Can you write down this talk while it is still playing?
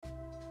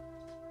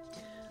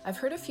I've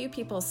heard a few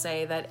people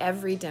say that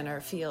every dinner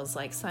feels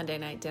like Sunday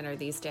night dinner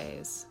these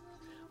days.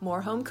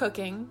 More home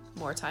cooking,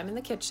 more time in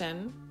the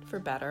kitchen, for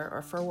better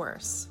or for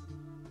worse.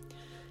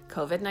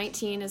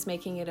 COVID-19 is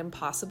making it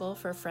impossible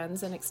for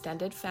friends and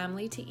extended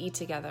family to eat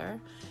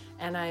together,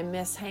 and I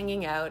miss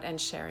hanging out and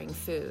sharing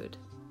food.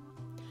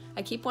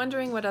 I keep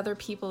wondering what other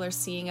people are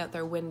seeing out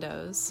their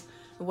windows,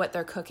 what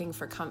they're cooking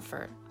for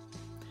comfort.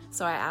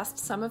 So I asked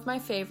some of my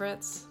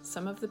favorites,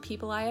 some of the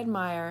people I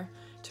admire,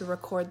 to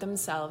record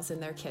themselves in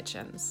their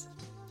kitchens.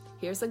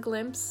 Here's a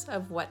glimpse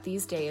of what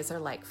these days are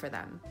like for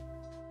them.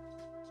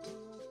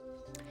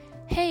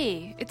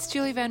 Hey, it's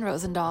Julie Van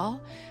Rosendaal.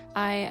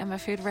 I am a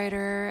food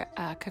writer,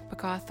 a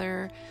cookbook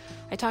author.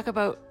 I talk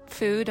about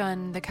food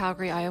on the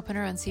Calgary Eye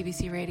Opener on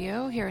CBC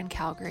Radio here in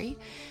Calgary.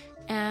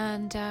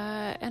 And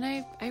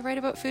I write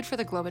about food for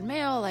the Globe and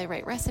Mail. I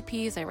write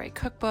recipes, I write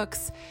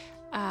cookbooks.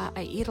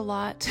 I eat a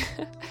lot.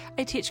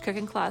 I teach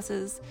cooking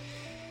classes.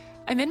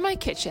 I'm in my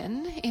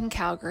kitchen in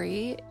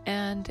Calgary,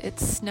 and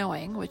it's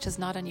snowing, which is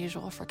not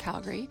unusual for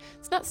Calgary.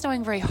 It's not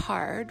snowing very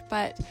hard,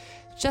 but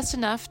just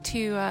enough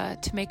to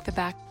make the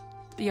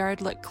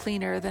backyard look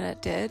cleaner than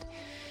it did.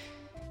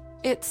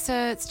 It's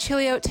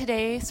chilly out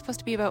today. It's supposed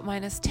to be about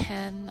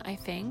 -10, I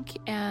think,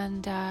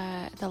 and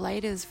the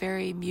light is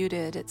very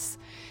muted. It's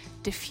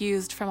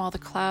diffused from all the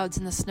clouds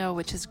and the snow,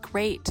 which is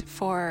great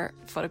for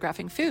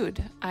photographing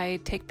food. I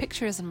take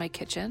pictures in my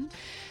kitchen,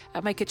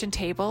 at my kitchen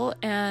table,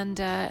 and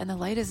the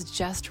light is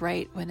just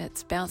right when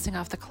it's bouncing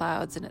off the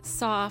clouds and it's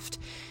soft.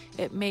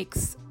 It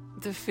makes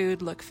the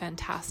food look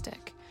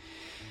fantastic.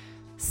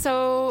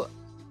 So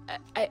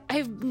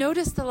I've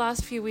noticed the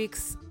last few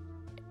weeks,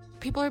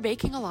 people are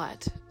baking a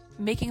lot,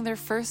 making their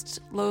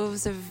first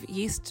loaves of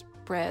yeast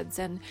breads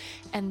and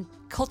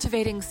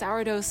cultivating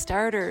sourdough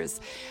starters.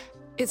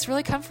 It's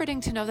really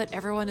comforting to know that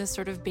everyone is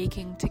sort of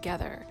baking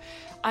together.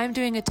 I'm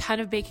doing a ton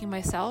of baking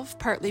myself,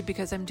 partly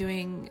because I'm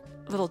doing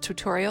little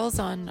tutorials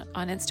on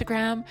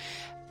Instagram,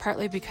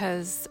 partly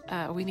because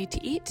we need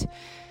to eat.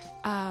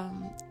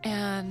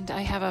 And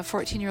I have a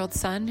 14-year-old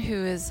son who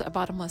is a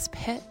bottomless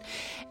pit.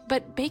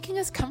 But baking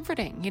is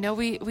comforting. You know,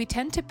 we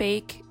tend to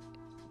bake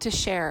to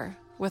share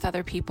with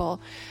other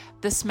people.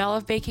 The smell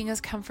of baking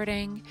is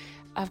comforting.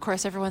 Of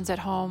course, everyone's at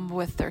home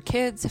with their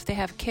kids. If they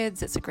have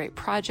kids, it's a great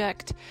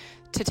project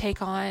to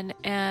take on,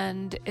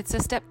 and it's a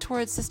step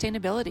towards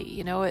sustainability.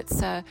 You know,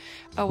 it's a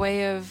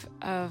way of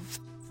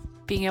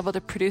being able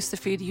to produce the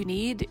food you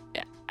need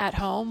at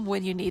home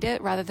when you need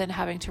it, rather than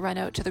having to run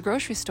out to the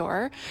grocery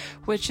store,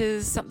 which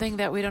is something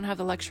that we don't have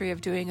the luxury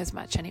of doing as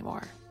much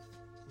anymore.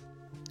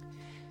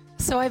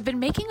 So I've been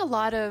making a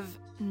lot of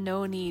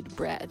no-knead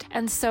bread.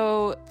 And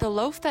so the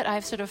loaf that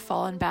I've sort of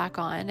fallen back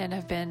on and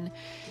have been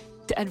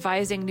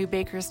advising new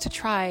bakers to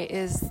try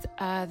is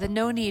the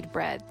no-knead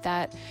bread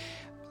that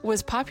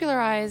was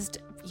popularized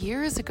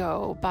years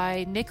ago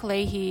by Nick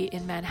Leahy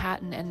in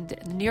Manhattan, and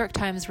the New York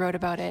Times wrote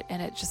about it,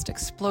 and it just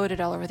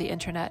exploded all over the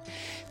internet.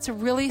 It's a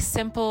really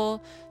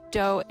simple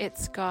dough.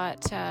 It's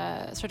got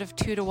sort of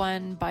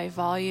 2-to-1 by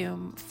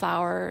volume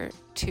flour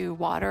to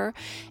water,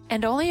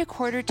 and only a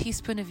 1/4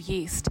 teaspoon of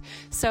yeast.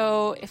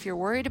 So if you're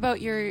worried about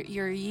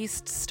your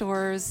yeast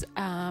stores,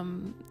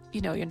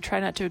 you try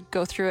not to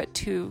go through it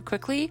too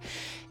quickly.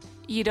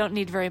 You don't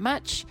need very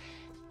much.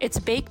 It's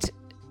baked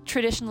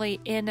traditionally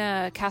in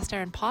a cast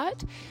iron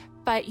pot,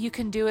 but you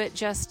can do it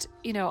just,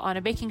 on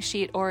a baking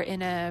sheet or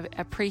in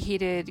a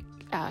preheated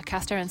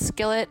cast iron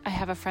skillet. I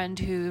have a friend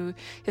who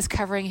is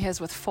covering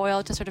his with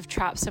foil to sort of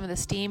trap some of the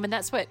steam, and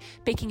that's what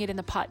baking it in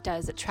the pot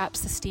does. It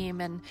traps the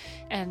steam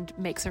and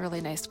makes a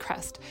really nice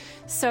crust.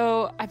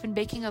 So I've been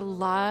baking a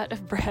lot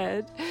of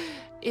bread.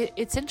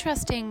 It's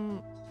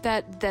interesting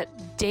that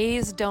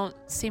days don't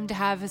seem to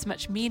have as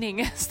much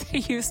meaning as they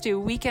used to.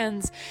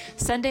 Weekends,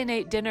 Sunday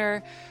night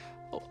dinner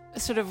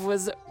sort of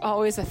was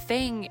always a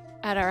thing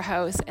at our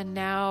house, and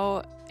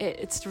now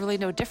it's really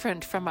no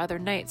different from other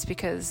nights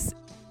because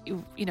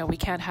we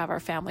can't have our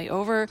family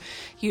over.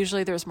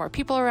 Usually there's more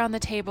people around the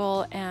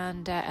table,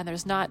 and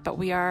there's not, but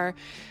we are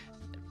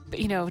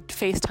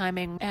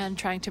FaceTiming and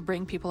trying to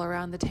bring people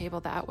around the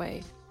table that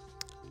way.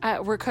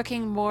 We're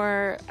cooking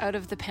more out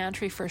of the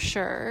pantry for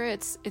sure.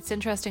 It's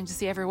interesting to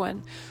see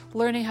everyone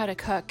learning how to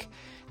cook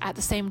at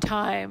the same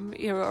time,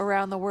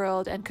 around the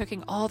world, and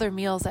cooking all their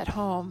meals at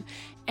home,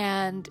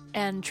 and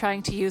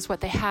trying to use what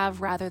they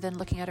have rather than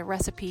looking at a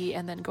recipe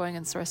and then going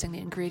and sourcing the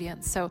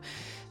ingredients.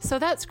 So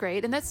that's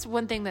great. And that's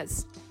one thing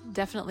that's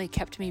definitely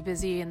kept me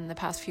busy in the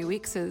past few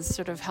weeks, is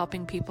sort of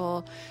helping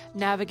people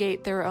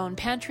navigate their own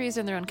pantries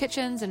and their own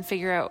kitchens and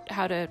figure out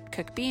how to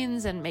cook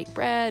beans and make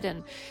bread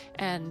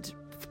and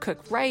cook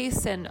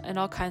rice and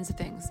all kinds of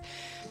things.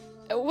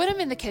 When I'm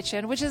in the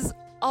kitchen, which is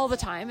all the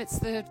time, it's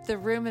the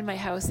room in my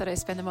house that I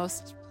spend the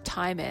most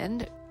time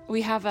in.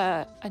 We have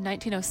a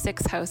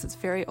 1906 house. It's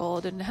very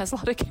old and has a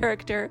lot of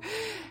character,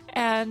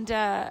 and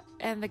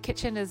the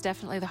kitchen is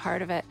definitely the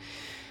heart of it.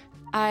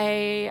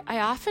 I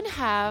often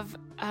have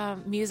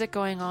music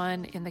going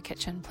on in the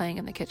kitchen, playing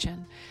in the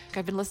kitchen.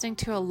 I've been listening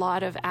to a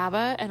lot of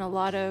ABBA and a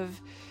lot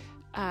of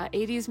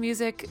 80s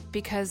music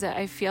because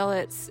I feel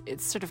it's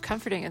sort of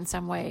comforting in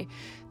some way,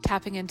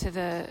 tapping into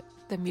the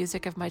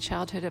music of my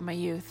childhood and my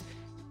youth.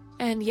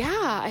 And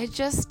yeah, I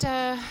just,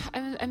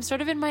 I'm sort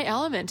of in my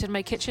element in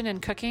my kitchen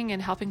and cooking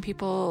and helping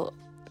people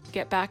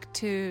get back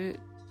to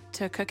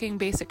cooking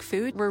basic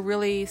food. We're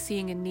really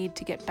seeing a need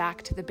to get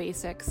back to the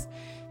basics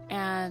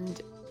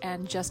and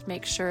just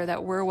make sure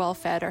that we're well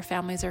fed, our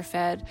families are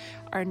fed,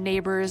 our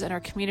neighbors and our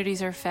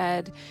communities are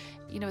fed.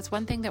 You know, it's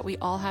one thing that we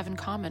all have in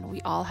common. We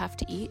all have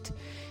to eat,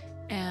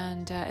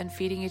 and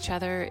feeding each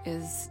other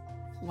is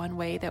one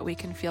way that we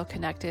can feel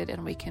connected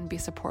and we can be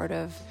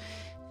supportive.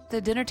 The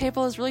dinner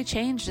table has really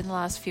changed in the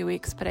last few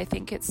weeks, but I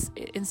think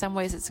in some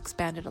ways it's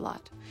expanded a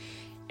lot.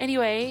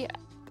 Anyway,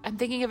 I'm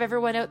thinking of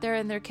everyone out there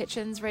in their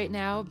kitchens right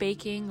now,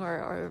 baking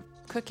or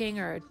cooking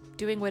or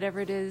doing whatever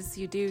it is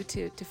you do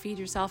to feed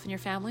yourself and your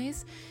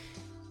families.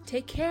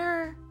 Take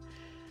care.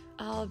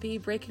 I'll be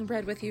breaking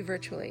bread with you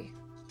virtually.